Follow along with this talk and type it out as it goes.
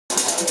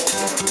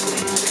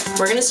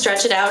We're gonna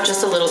stretch it out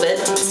just a little bit.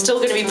 It's still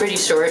gonna be pretty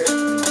short.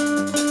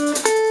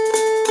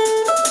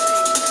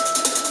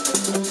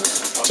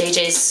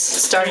 JJ's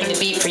starting to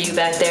beat for you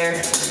back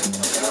there.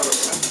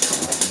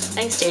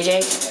 Thanks,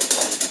 JJ.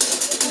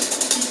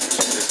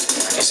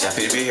 He's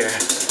happy to be here.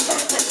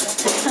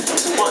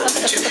 1,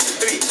 2,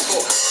 3,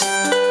 4.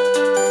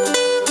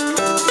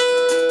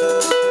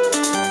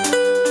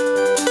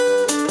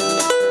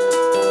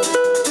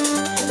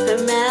 Her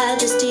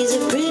Majesty's a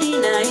pretty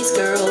nice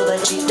girl,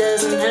 but she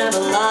doesn't have a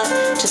lot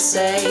to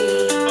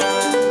say.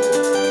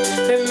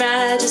 Her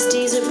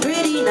Majesty's a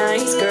pretty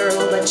nice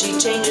girl, but she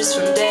changes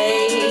from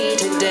day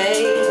to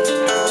day.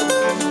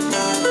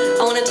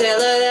 I wanna tell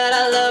her that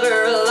I love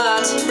her a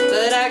lot,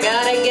 but I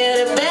gotta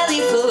get a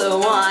belly full of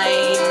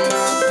wine.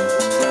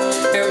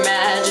 Her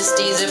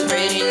Majesty's a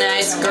pretty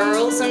nice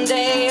girl,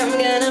 someday I'm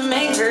gonna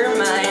make her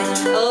mine.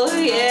 Oh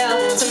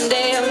yeah,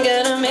 someday I'm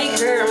gonna make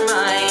her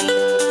mine.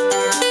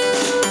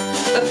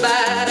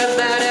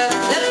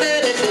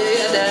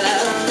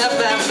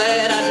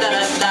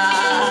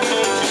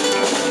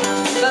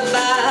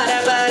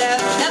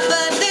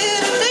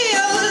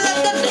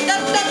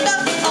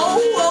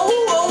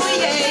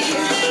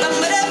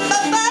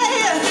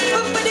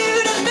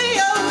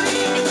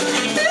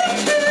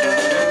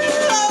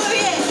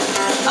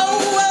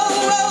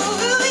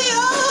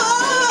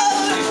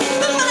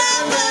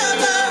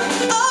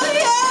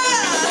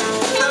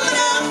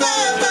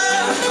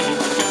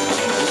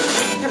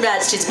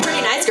 She's a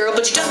pretty nice girl,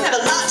 but she doesn't have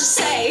a lot to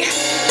say.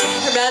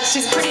 Her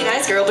Majesty's a pretty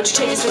nice girl, but she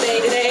changes from day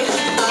to day.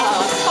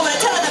 I wanna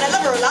tell her that I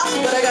love her a lot,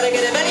 but I gotta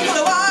get a belly full of